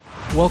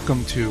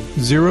Welcome to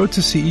Zero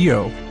to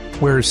CEO,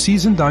 where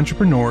seasoned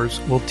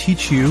entrepreneurs will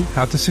teach you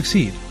how to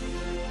succeed.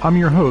 I'm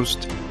your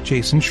host,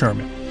 Jason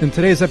Sherman. In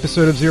today's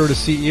episode of Zero to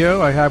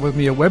CEO, I have with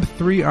me a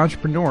Web3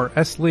 entrepreneur,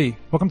 S. Lee.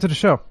 Welcome to the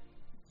show.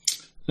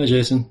 Hi,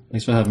 Jason.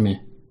 Thanks for having me.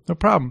 No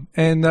problem.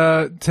 And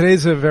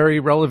today's a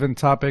very relevant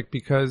topic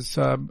because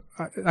I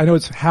know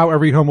it's how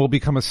every home will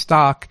become a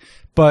stock,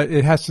 but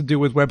it has to do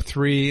with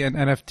Web3 and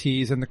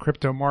NFTs and the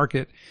crypto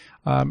market.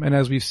 And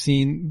as we've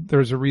seen,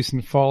 there's a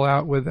recent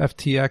fallout with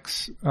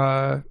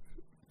FTX,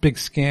 big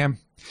scam,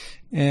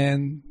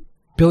 and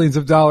billions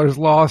of dollars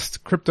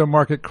lost, crypto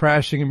market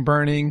crashing and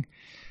burning.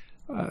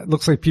 It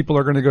looks like people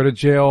are going to go to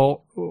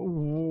jail.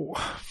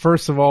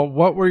 First of all,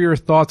 what were your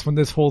thoughts when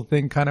this whole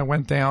thing kind of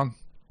went down?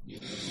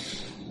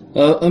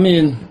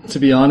 To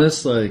be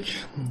honest, like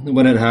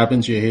when it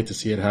happens, you hate to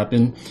see it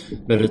happen,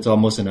 but it's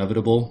almost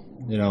inevitable.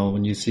 You know,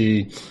 when you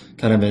see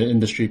kind of an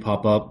industry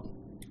pop up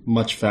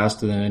much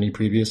faster than any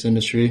previous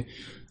industry,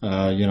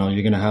 you're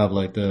going to have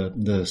like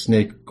the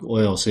snake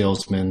oil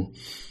salesmen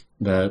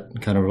that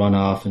kind of run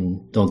off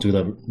and don't do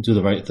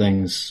the right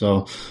things.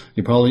 So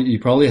you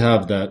probably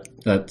have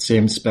that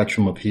same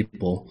spectrum of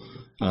people.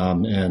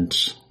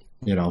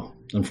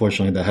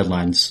 Unfortunately the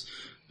headlines,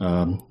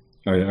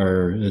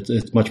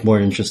 it's much more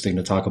interesting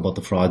to talk about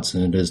the frauds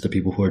than it is the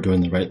people who are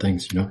doing the right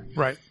things, you know?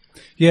 Right.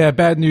 Yeah,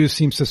 bad news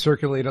seems to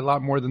circulate a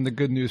lot more than the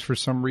good news for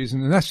some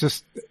reason. And that's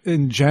just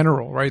in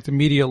general, right? The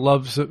media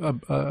loves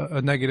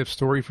a negative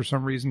story for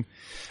some reason.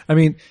 I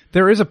mean,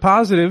 there is a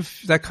positive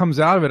that comes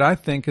out of it, I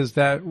think, is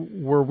that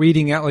we're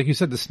weeding out, like you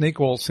said, the snake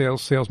oil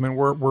salesman.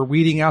 We're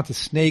weeding out the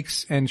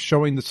snakes and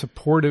showing the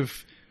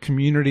supportive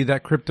community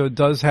that crypto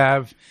does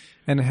have,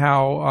 and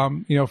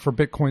how, for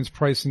Bitcoin's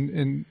price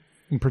in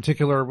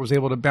particular was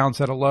able to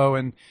bounce at a low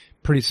and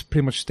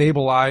pretty much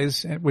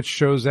stabilize, which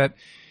shows that,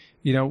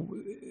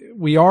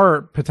 we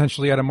are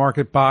potentially at a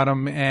market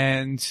bottom,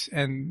 and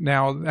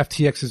now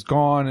FTX is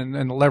gone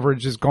and the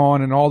leverage is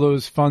gone and all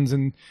those funds,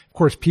 and of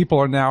course people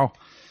are now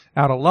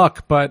out of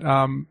luck, but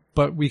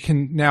we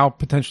can now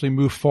potentially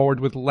move forward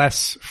with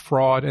less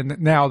fraud, and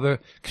now the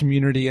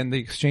community and the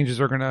exchanges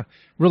are going to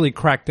really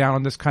crack down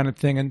on this kind of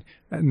thing, and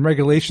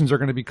regulations are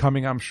going to be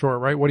coming, I'm sure,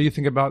 right? What do you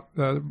think about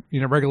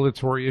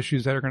regulatory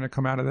issues that are going to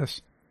come out of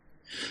this?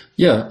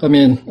 Yeah,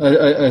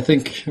 I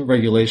think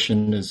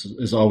regulation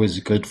is always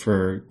good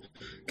for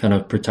kind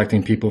of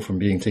protecting people from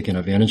being taken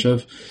advantage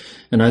of.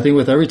 And I think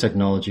with every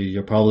technology,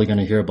 you're probably going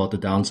to hear about the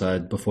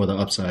downside before the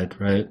upside,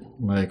 right?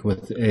 Like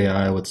with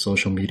AI, with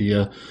social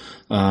media.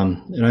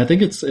 And I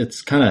think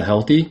it's kind of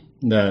healthy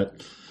that,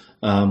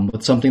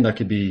 with something that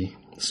could be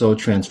so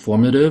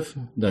transformative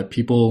that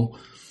people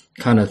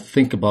kind of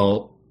think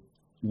about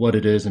what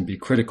it is and be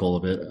critical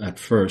of it at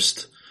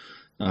first.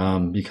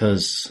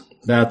 Because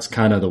that's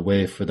kind of the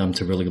way for them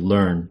to really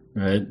learn,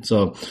 right?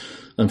 So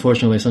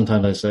unfortunately,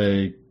 sometimes I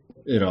say,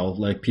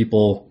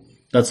 people,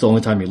 that's the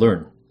only time you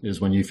learn is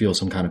when you feel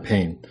some kind of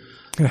pain.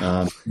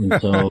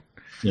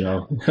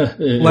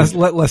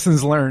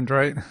 Lessons learned,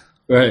 right?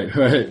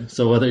 Right.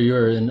 So whether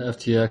you're in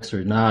FTX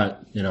or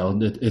not,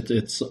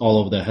 it's all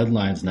over the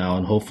headlines now,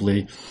 and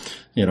hopefully,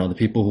 the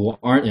people who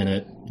aren't in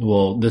it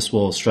this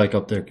will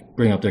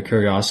bring up their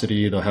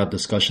curiosity. They'll have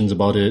discussions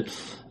about it.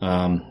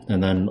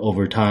 And then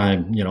over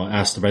time,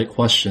 ask the right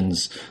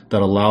questions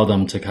that allow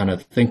them to kind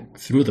of think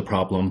through the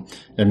problem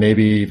and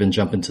maybe even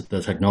jump into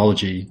the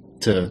technology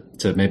to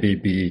maybe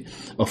be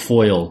a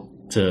foil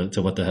to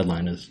what the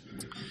headline is.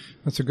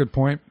 That's a good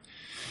point.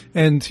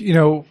 And,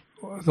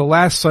 the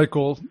last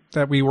cycle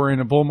that we were in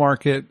a bull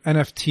market,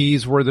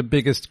 NFTs were the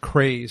biggest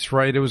craze,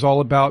 right? It was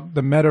all about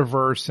the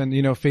metaverse, and,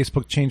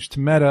 Facebook changed to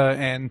Meta,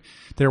 and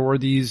there were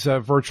these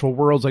virtual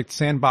worlds like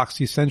Sandbox,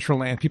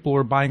 Decentraland. People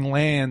were buying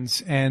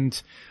lands,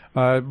 and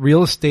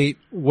real estate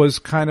was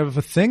kind of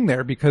a thing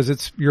there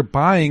because you're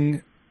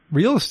buying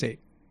real estate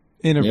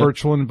in a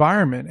virtual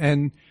environment.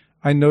 And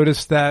I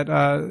noticed that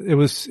it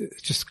was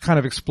just kind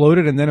of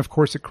exploded, and then of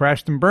course it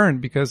crashed and burned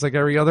because, like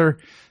every other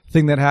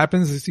thing that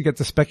happens, is you get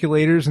the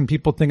speculators and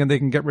people thinking they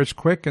can get rich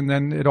quick, and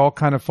then it all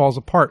kind of falls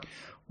apart.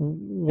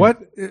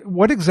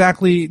 What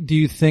exactly do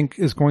you think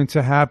is going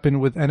to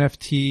happen with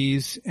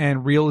NFTs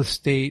and real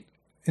estate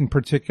in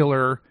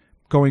particular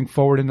going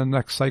forward in the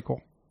next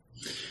cycle?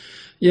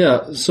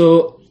 Yeah.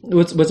 So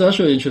what's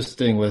actually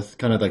interesting with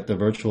kind of like the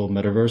virtual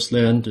metaverse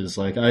land is,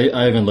 like,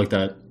 I even looked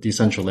at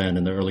Decentraland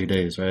in the early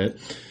days, right?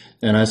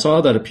 And I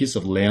saw that a piece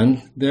of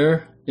land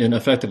there in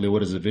effectively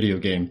what is a video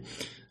game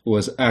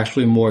was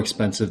actually more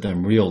expensive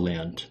than real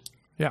land.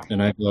 Yeah.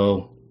 And I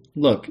go,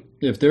 look,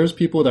 if there's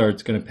people that are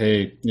going to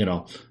pay,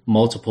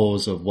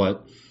 multiples of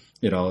what,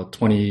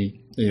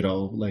 20,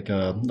 like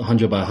a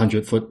 100 by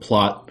 100 foot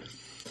plot,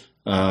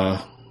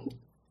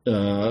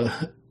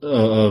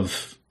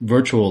 of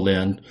virtual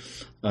land,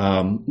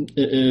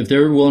 if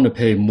they're willing to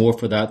pay more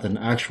for that than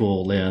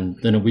actual land,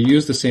 then if we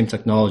use the same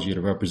technology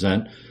to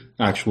represent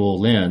actual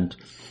land,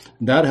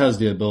 that has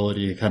the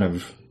ability to kind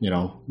of,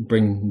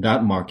 bring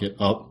that market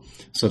up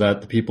so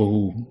that the people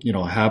who,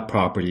 have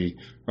property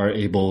are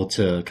able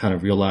to kind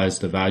of realize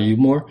the value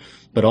more.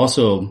 But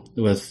also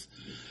with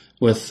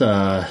with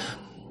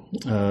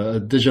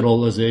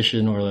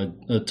digitalization or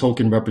a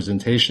token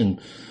representation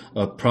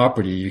of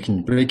property, you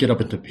can break it up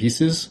into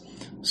pieces.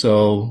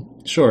 So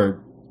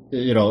sure,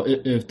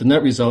 if the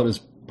net result is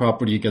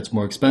property gets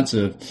more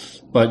expensive,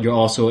 but you're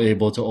also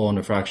able to own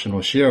a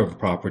fractional share of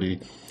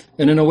property.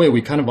 And in a way,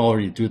 we kind of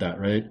already do that,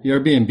 right?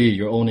 Airbnb,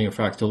 you're owning a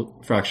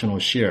fractional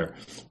share.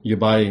 You're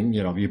buying,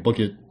 you book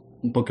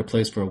a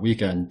place for a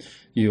weekend.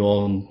 You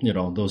own,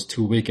 those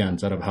 2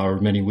 weekends out of however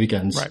many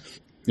weekends, right.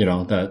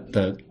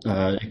 That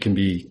it can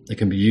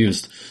be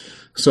used.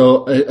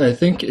 So I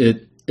think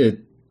it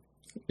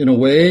in a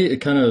way, it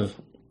kind of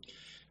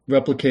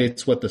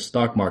replicates what the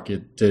stock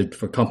market did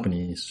for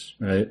companies,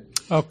 right?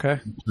 Okay.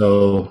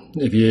 So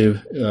if you,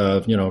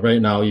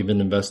 right now, even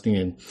investing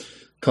in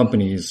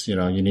companies,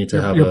 you need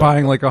to have. You're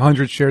buying like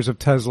 100 shares of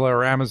Tesla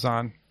or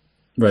Amazon.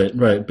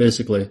 Right,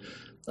 basically.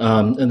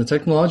 And the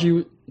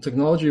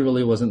technology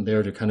really wasn't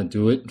there to kind of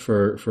do it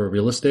for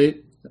real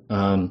estate.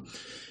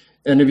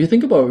 And if you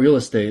think about real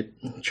estate,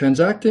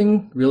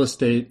 transacting real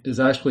estate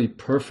is actually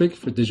perfect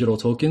for digital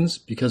tokens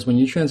because when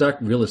you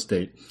transact real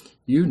estate,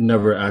 you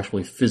never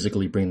actually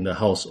physically bring the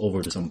house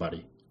over to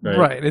somebody, right?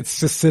 Right.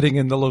 It's just sitting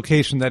in the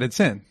location that it's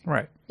in.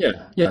 Right.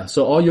 Yeah.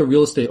 So all your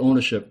real estate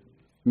ownership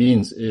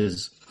means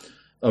is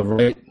a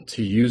right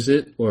to use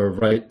it or a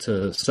right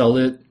to sell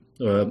it.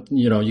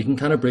 You can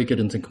kind of break it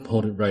into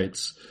component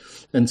rights.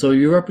 And so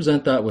you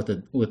represent that with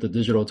a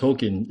digital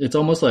token. It's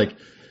almost like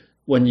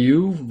when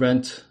you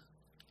rent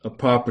a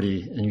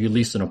property and you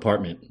lease an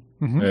apartment,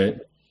 right?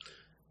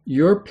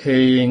 You're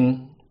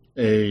paying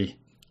a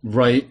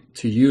right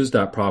to use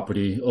that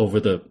property over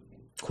the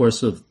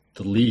course of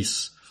the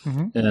lease.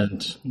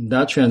 And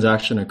that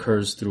transaction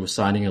occurs through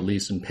signing a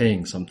lease and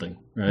paying something,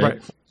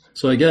 right?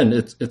 So again,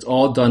 it's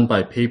all done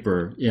by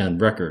paper and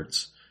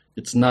records.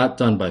 It's not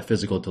done by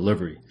physical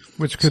delivery.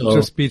 Which could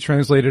just be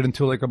translated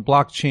into like a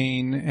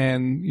blockchain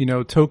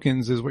and,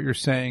 tokens is what you're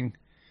saying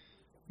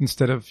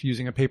instead of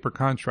using a paper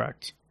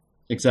contract.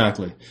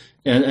 Exactly.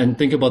 And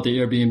think about the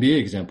Airbnb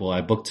example. I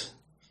booked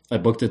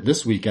it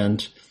this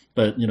weekend,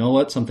 but you know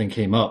what? Something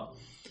came up.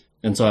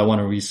 And so I want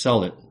to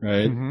resell it,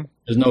 right?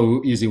 There's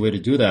no easy way to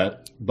do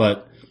that.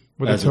 But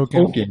with as a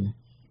token,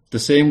 the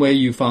same way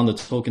you found the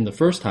token the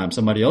first time,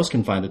 somebody else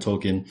can find the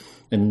token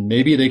and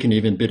maybe they can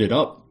even bid it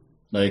up.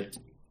 Like,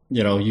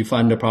 you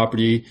find the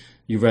property,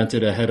 you rent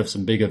it ahead of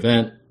some big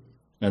event,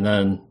 and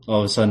then all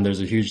of a sudden there's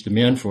a huge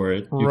demand for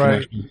it. You can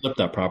actually flip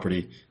that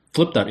property,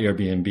 flip that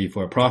Airbnb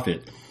for a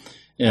profit.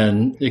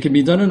 And it can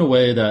be done in a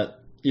way that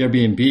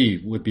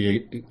Airbnb would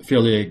be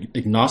fairly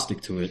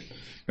agnostic to it,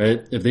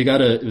 right? If they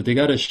got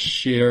a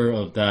share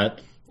of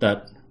that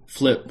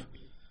flip,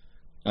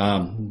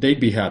 they'd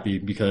be happy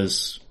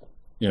because,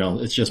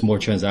 it's just more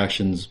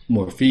transactions,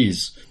 more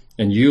fees.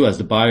 And you as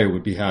the buyer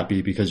would be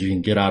happy because you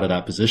can get out of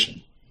that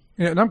position.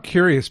 Yeah, and I'm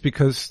curious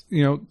because,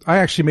 I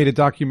actually made a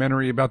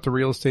documentary about the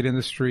real estate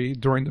industry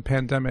during the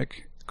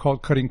pandemic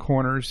called Cutting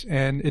Corners,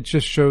 and it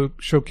just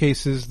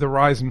showcases the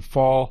rise and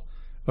fall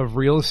of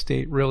real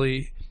estate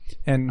really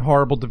and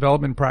horrible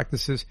development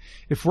practices.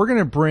 If we're going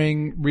to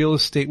bring real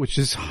estate, which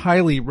is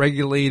highly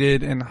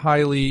regulated and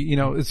highly,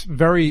 it's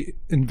very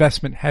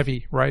investment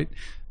heavy, right?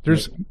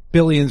 There's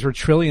billions or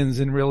trillions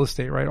in real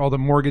estate, right? All the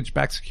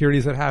mortgage-backed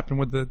securities that happened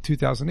with the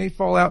 2008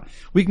 fallout.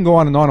 We can go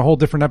on and on, a whole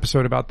different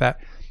episode about that.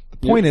 The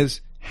point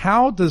is,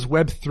 how does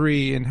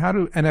Web3 and how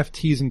do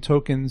NFTs and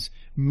tokens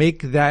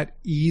make that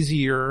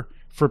easier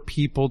for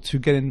people to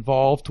get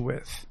involved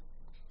with?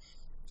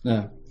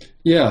 Yeah.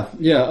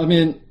 I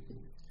mean,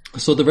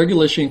 so the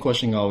regulation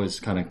question always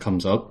kind of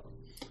comes up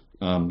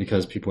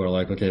because people are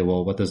like, okay,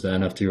 well, what does the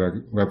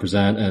NFT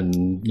represent?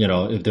 And,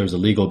 if there's a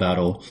legal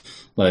battle,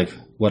 like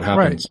what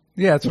happens?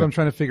 Right. Yeah, that's what I'm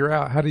trying to figure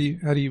out. How do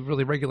you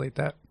really regulate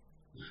that?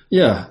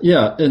 Yeah.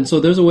 And so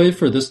there's a way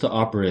for this to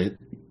operate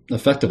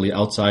effectively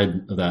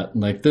outside of that.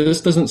 Like this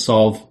doesn't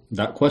solve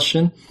that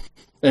question.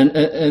 And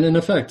in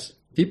effect,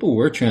 people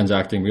were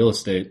transacting real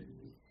estate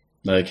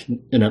like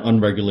in an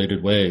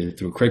unregulated way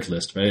through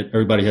Craigslist, right?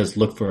 Everybody has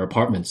looked for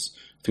apartments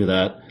through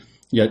that.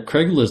 Yet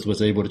Craigslist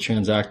was able to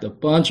transact a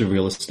bunch of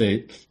real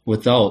estate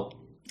without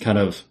kind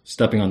of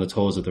stepping on the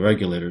toes of the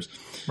regulators.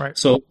 Right.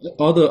 So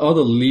all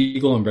the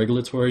legal and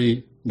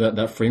regulatory,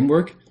 that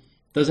framework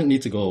doesn't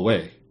need to go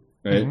away,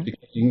 right?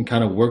 You can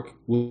kind of work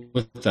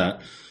with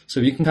that. So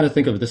you can kind of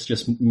think of this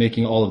just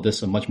making all of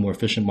this a much more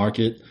efficient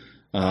market.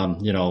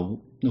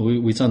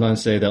 We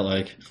sometimes say that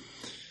like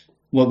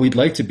what we'd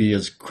like to be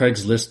is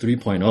Craigslist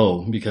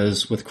 3.0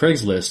 because with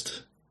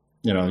Craigslist,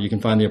 you can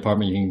find the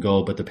apartment, you can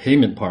go, but the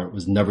payment part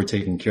was never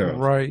taken care of.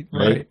 Right.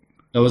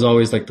 That was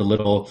always like the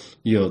little,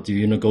 do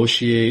you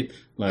negotiate?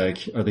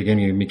 Like, are they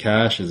giving me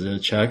cash? Is it a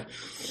check?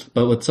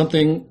 But with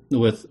something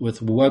with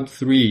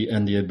Web3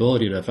 and the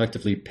ability to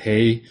effectively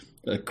pay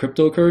a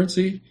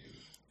cryptocurrency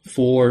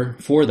for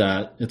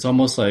that, it's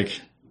almost like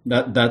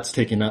that's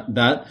taken out,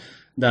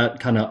 that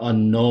kind of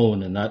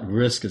unknown and that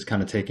risk is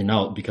kind of taken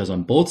out because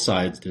on both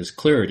sides, there's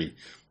clarity.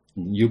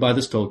 You buy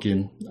this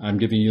token, I'm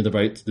giving you the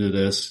right to do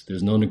this.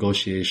 There's no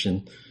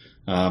negotiation.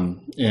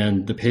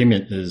 And the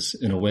payment is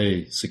in a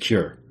way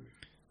secure.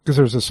 because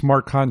there's a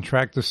smart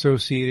contract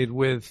associated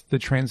with the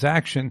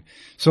transaction.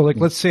 So like,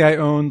 let's say I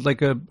owned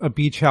like a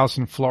beach house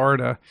in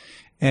Florida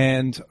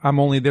and I'm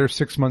only there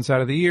 6 months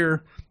out of the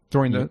year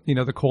during the,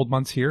 the cold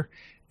months here.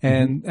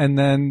 And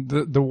then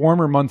the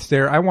warmer months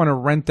there, I want to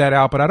rent that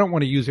out, but I don't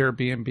want to use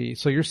Airbnb.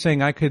 So you're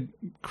saying I could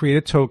create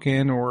a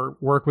token or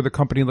work with a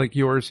company like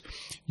yours.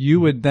 You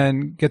would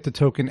then get the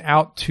token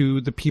out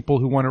to the people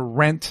who want to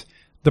rent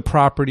the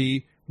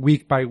property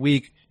week by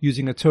week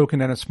using a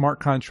token and a smart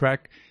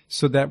contract,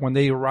 so that when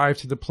they arrive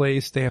to the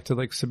place, they have to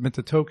like submit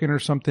the token or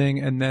something.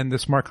 And then the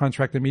smart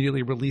contract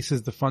immediately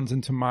releases the funds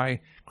into my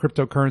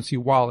cryptocurrency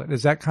wallet.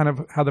 Is that kind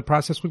of how the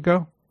process would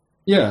go?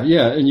 Yeah,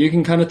 yeah. And you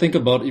can kind of think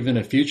about even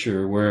a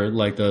future where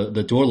like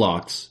the door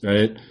locks,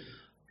 right,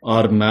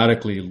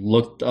 automatically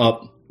looked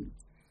up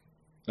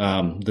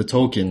the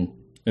token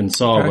and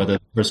saw whether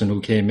the person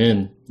who came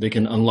in, they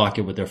can unlock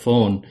it with their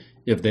phone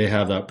if they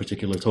have that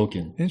particular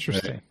token.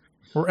 Interesting. Right?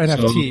 Or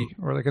NFT,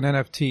 or like an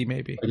NFT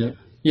maybe.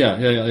 Yeah,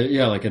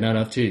 like an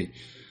NFT.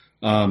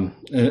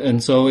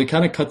 And so it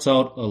kind of cuts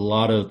out a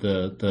lot of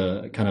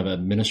the kind of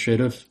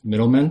administrative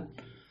middlemen.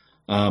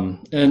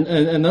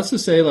 And that's to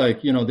say,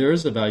 like, there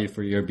is a value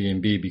for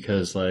Airbnb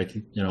because, like,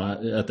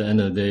 at the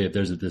end of the day, if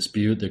there's a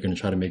dispute, they're going to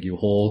try to make you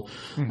whole.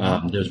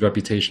 There's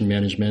reputation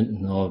management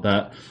and all of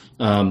that.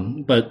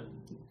 But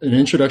an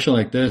introduction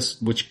like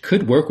this, which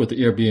could work with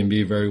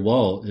Airbnb very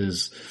well,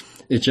 is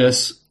it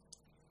just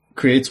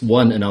creates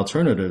an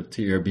alternative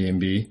to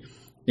Airbnb.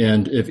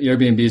 And if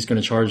Airbnb is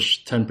going to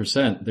charge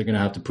 10%, they're going to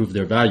have to prove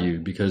their value,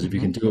 because if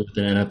you can do it with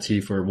an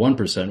NFT for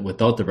 1%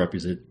 without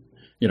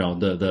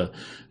the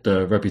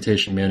the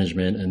reputation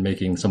management and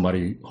making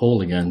somebody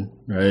whole again,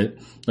 right?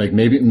 Like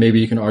maybe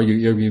you can argue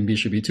Airbnb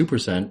should be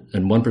 2%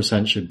 and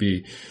 1% should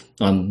be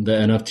on the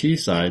NFT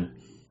side,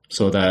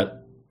 so that,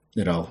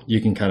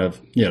 you can kind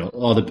of, get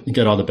all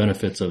the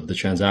benefits of the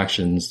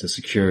transactions, the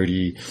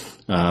security,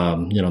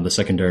 the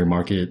secondary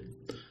market,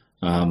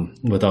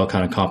 without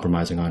kind of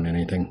compromising on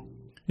anything.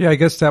 Yeah, I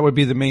guess that would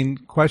be the main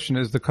question,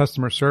 is the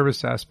customer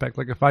service aspect.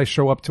 Like if I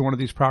show up to one of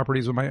these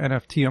properties with my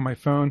NFT on my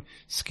phone,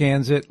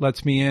 scans it,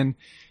 lets me in,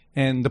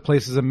 and the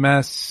place is a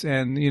mess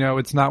and,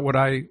 it's not what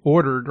I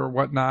ordered or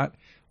whatnot,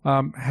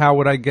 how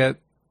would I get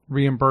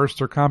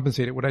reimbursed or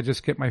compensated? Would I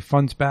just get my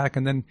funds back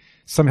and then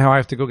somehow I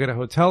have to go get a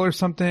hotel or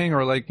something?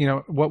 Or like,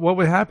 what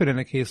would happen in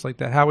a case like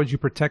that? How would you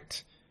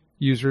protect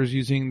users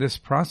using this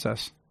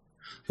process?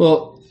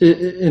 Well,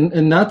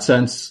 in that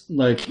sense,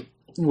 like,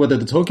 whether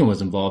the token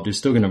was involved, you're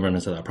still going to run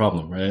into that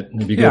problem, right?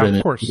 If you go to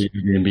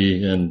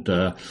Airbnb,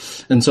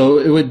 and so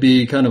it would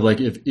be kind of like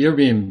if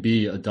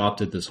Airbnb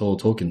adopted this whole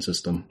token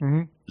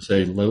system,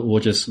 say we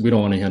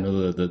don't want to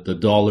handle the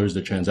dollars,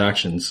 the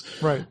transactions,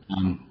 right?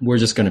 We're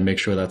just going to make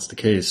sure that's the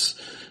case.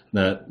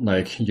 That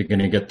like you're going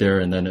to get there,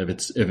 and then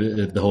if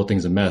the whole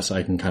thing's a mess,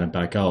 I can kind of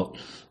back out.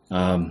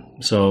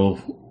 So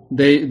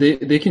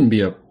they can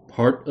be a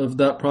part of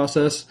that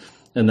process.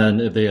 And then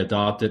if they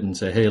adopt it and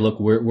say, hey, look,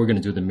 we're going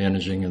to do the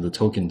managing of the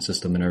token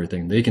system and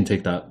everything, they can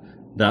take that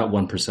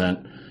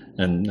 1%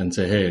 and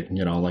say, hey,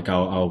 like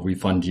I'll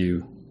refund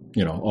you,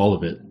 all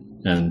of it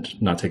and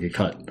not take a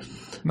cut.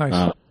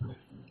 Nice.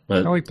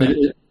 But I like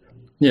that.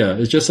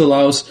 It just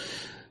allows,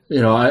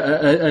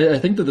 I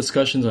think the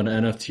discussions on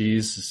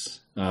NFTs,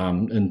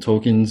 and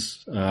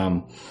tokens,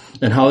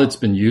 and how it's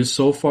been used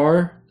so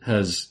far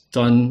has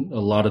done a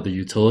lot of the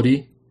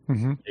utility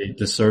a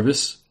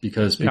disservice,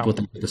 because people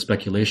think of the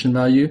speculation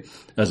value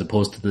as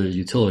opposed to the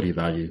utility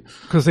value.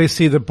 Because they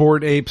see the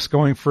Bored Apes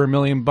going for $1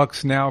 million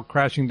now,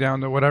 crashing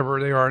down to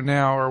whatever they are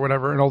now or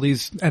whatever, and all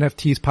these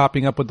NFTs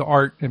popping up with the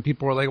art, and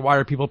people are like, why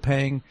are people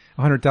paying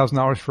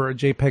 $100,000 for a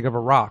JPEG of a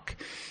rock?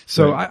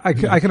 So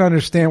right. I can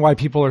understand why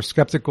people are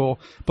skeptical,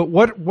 but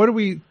what are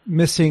we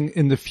missing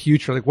in the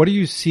future? Like, what do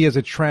you see as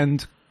a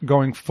trend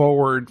going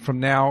forward from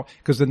now?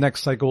 Because the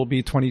next cycle will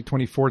be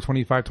 2024,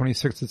 25,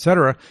 26, et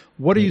cetera.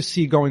 What do you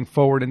see going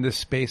forward in this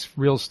space,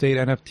 real estate,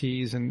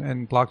 NFTs,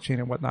 and blockchain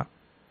and whatnot?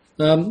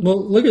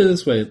 Well, look at it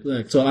this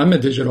way. So I'm a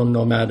digital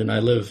nomad and I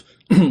live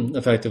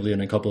effectively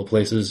in a couple of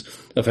places,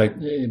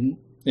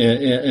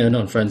 and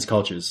on friends'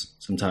 couches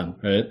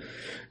sometimes, right?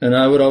 And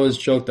I would always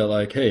joke that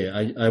like, hey,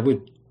 I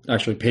would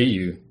actually pay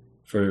you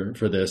for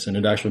this, and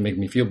it actually make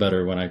me feel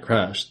better when I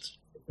crashed.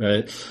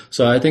 Right.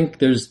 So I think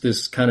there's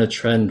this kind of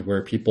trend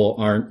where people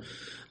aren't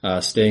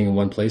staying in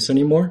one place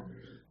anymore.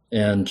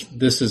 And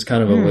this is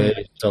kind of a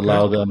way to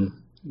allow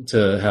them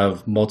to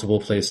have multiple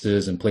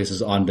places and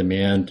places on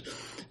demand,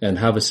 and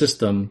have a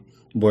system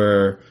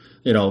where,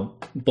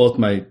 both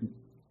my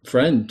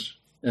friend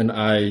and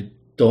I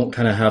don't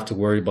kind of have to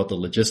worry about the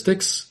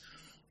logistics,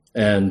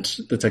 and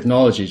the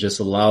technology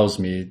just allows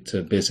me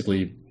to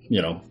basically,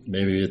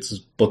 maybe it's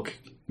book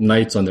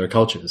nights on their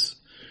couches.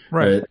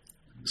 Right.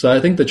 So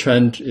I think the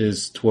trend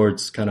is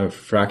towards kind of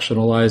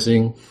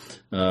fractionalizing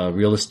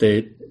real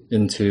estate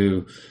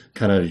into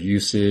kind of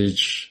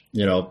usage.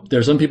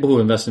 There's some people who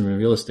invest in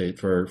real estate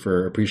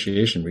for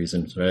appreciation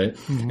reasons, right?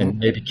 And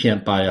maybe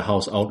can't buy a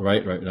house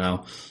outright right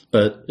now.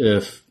 But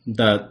if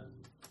that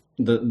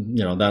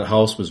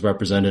house was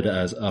represented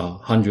as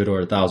 100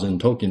 or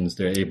 1,000 tokens,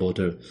 they're able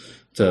to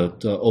to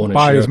own a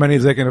buy share. as many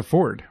as they can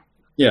afford.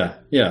 Yeah.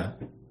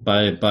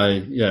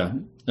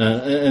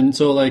 And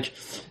so like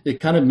it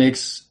kind of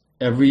makes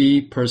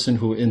every person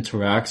who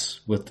interacts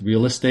with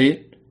real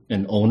estate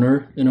an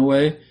owner in a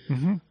way.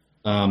 Mm-hmm.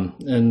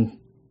 And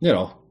you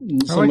know,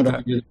 someone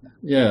like that.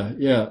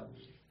 Yeah.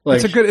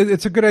 Like,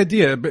 it's a good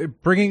idea,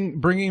 but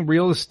bringing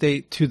real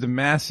estate to the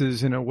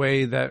masses in a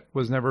way that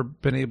was never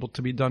been able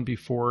to be done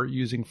before,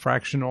 using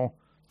fractional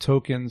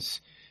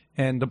tokens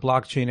and the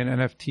blockchain and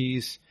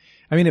NFTs.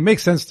 I mean, it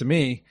makes sense to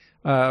me.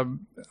 I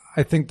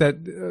think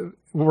that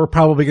we're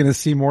probably going to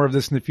see more of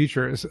this in the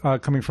future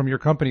coming from your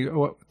company.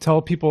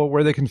 Tell people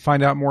where they can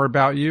find out more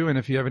about you, and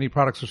if you have any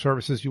products or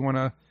services you want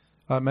to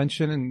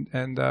mention.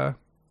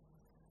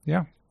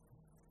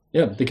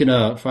 Yeah, they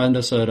can find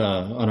us at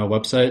on our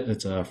website.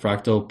 It's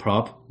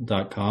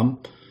fractalprop.com.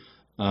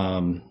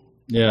 And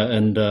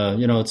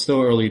you know, it's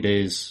still early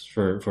days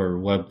for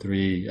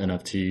Web3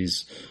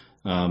 NFTs.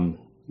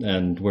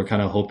 And we're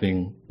kind of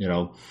hoping, you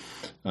know,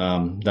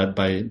 that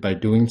by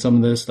doing some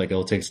of this, like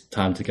it'll take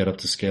time to get up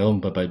to scale,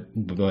 but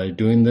by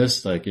doing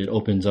this, like it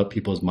opens up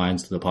people's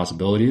minds to the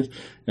possibilities,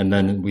 and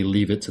then we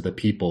leave it to the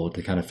people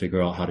to kind of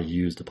figure out how to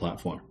use the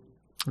platform.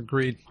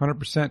 Agreed,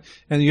 100%.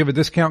 And you have a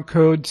discount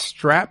code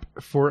STRAP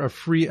for a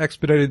free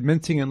expedited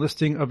minting and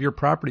listing of your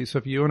property. So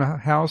if you own a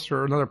house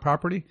or another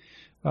property,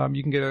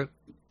 you can get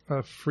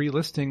a free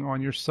listing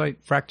on your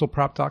site,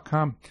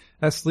 fractalprop.com.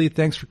 S. Lee,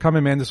 thanks for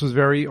coming, man. This was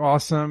very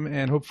awesome,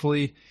 and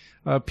hopefully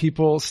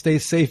people stay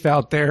safe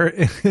out there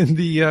in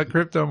the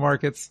crypto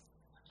markets.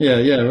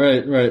 Yeah,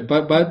 right.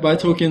 Buy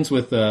tokens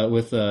with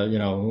you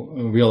know,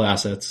 real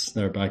assets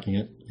that are backing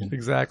it.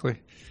 Exactly.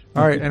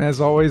 All right, and as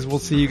always, we'll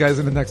see you guys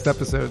in the next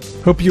episode.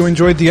 Hope you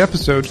enjoyed the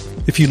episode.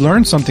 If you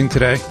learned something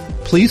today,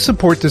 please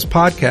support this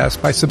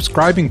podcast by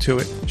subscribing to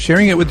it,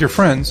 sharing it with your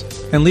friends,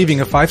 and leaving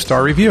a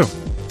 5-star review.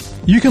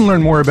 You can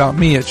learn more about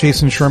me at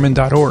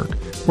jasonsherman.org,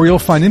 where you'll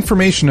find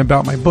information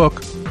about my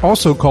book,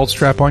 also called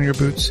Strap On Your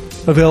Boots,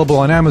 available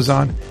on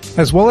Amazon,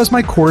 as well as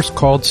my course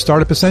called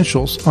Startup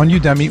Essentials on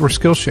Udemy or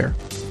Skillshare.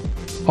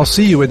 I'll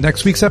see you at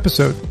next week's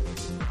episode.